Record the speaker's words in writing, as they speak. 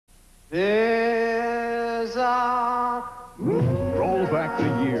Roll back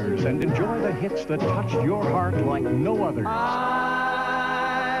the years and enjoy the hits that touched your heart like no others.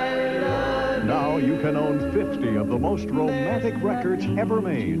 Now you can own 50 of the most romantic records ever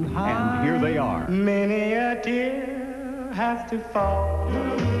made, and here they are. Many a tear has to fall.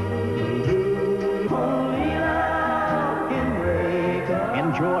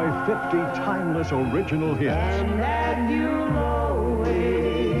 Enjoy 50 timeless original hits.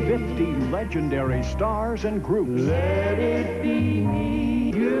 50 legendary stars and groups. Let it be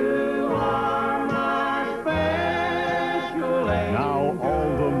me. You are my special angel. Now all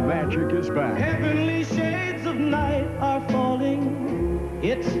the magic is back. Heavenly shades of night are falling.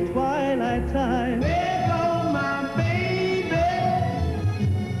 It's twilight time. There go my baby,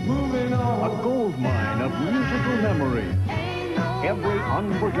 moving on. A gold mine of musical memory. Every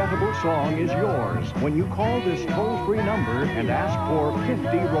unforgettable song is yours when you call this toll-free number and ask for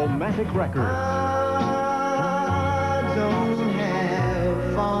 50 romantic records. I don't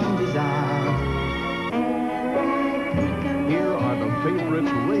have fond desire. Here are the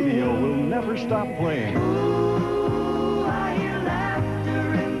favorites radio will never stop playing. Ooh, I hear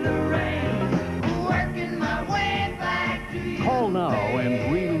laughter in the rain, working my way back to you. Call now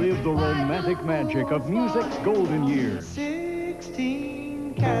and relive the romantic magic of music's golden years.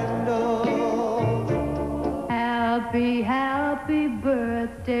 16 candles. Happy, happy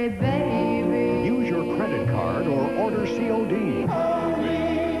birthday, baby. Use your credit card or order COD. Hold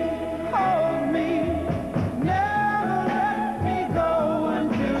me, never let me go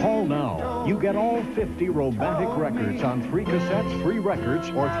until Call now. You get all 50 romantic records on 3 cassettes, 3 records,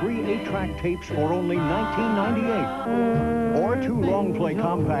 or 3 8-track tapes for only $19.98. Or 2 long-play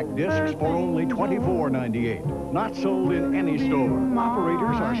compact discs for only $24.98. Not sold in any store.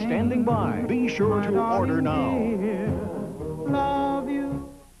 Operators are standing by. Be sure to order now.